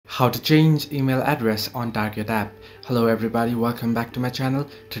How to change email address on Target app. Hello everybody, welcome back to my channel.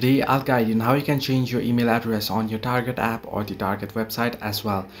 Today I'll guide you on how you can change your email address on your Target app or the Target website as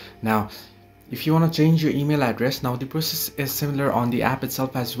well. Now, if you want to change your email address, now the process is similar on the app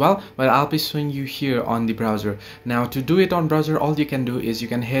itself as well, but I'll be showing you here on the browser. Now to do it on browser, all you can do is you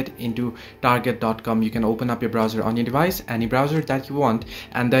can head into target.com. You can open up your browser on your device, any browser that you want,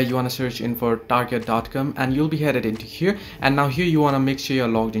 and there you want to search in for target.com and you'll be headed into here. And now here you want to make sure you're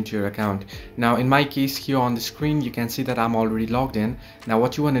logged into your account. Now in my case here on the screen, you can see that I'm already logged in. Now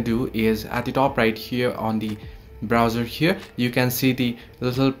what you want to do is at the top right here on the browser here, you can see the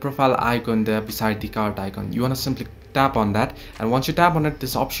little profile icon there beside the card icon. You want to simply tap on that, and once you tap on it,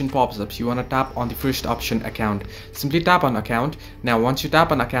 this option pops up. So you want to tap on the first option, account. Simply tap on account. Now once you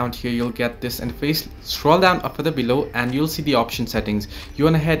tap on account here, you'll get this interface. Scroll down further below and you'll see the option settings. You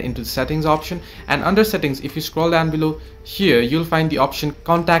want to head into the settings option, and under settings, if you scroll down below here, you'll find the option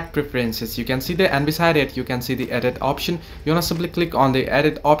contact preferences. You can see there, and beside it you can see the edit option. You want to simply click on the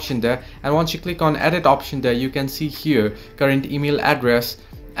edit option there, and once you click on edit option there, you can see here current email address,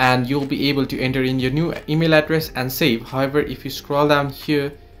 and you'll be able to enter in your new email address and save. However, if you scroll down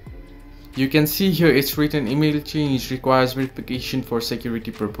here, you can see here it's written email change requires verification for security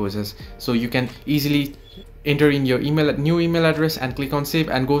purposes. So you can easily enter in your new email address and click on save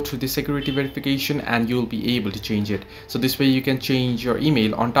and go through the security verification, and you'll be able to change it. So this way you can change your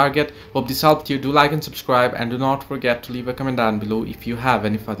email on Target. Hope this helped you. Do like and subscribe, and do not forget to leave a comment down below if you have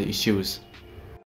any further issues.